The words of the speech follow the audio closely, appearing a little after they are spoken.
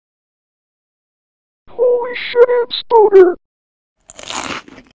Holy shit, and Spoder!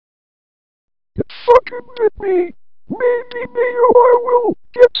 It fucking bit me! Maybe Mayo I will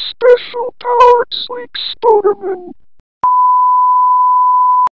get special powers like Spodermen!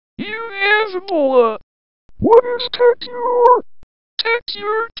 You have Ebola! What is Techure?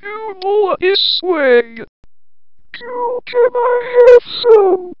 Techure to Ebola is swag! Cool, can I have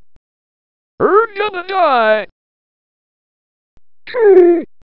some? You're gonna die! Okay.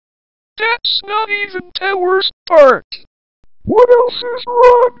 That's not even the worst part! What else is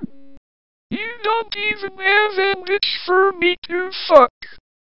wrong? You don't even have an itch for me to fuck!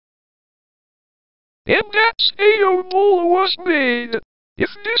 And that's how Ebola was made! If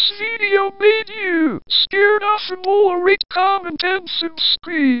this video made you scared off Ebola, rate, comment, and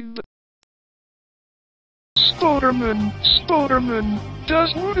subscribe! Spodermen, Spodermen,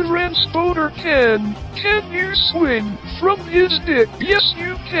 does Lutheran Spoder can you swing from his dick? Yes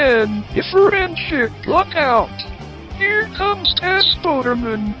you can, if you're in chick, look out! Here comes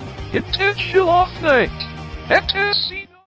Spoderman, intentional off night, at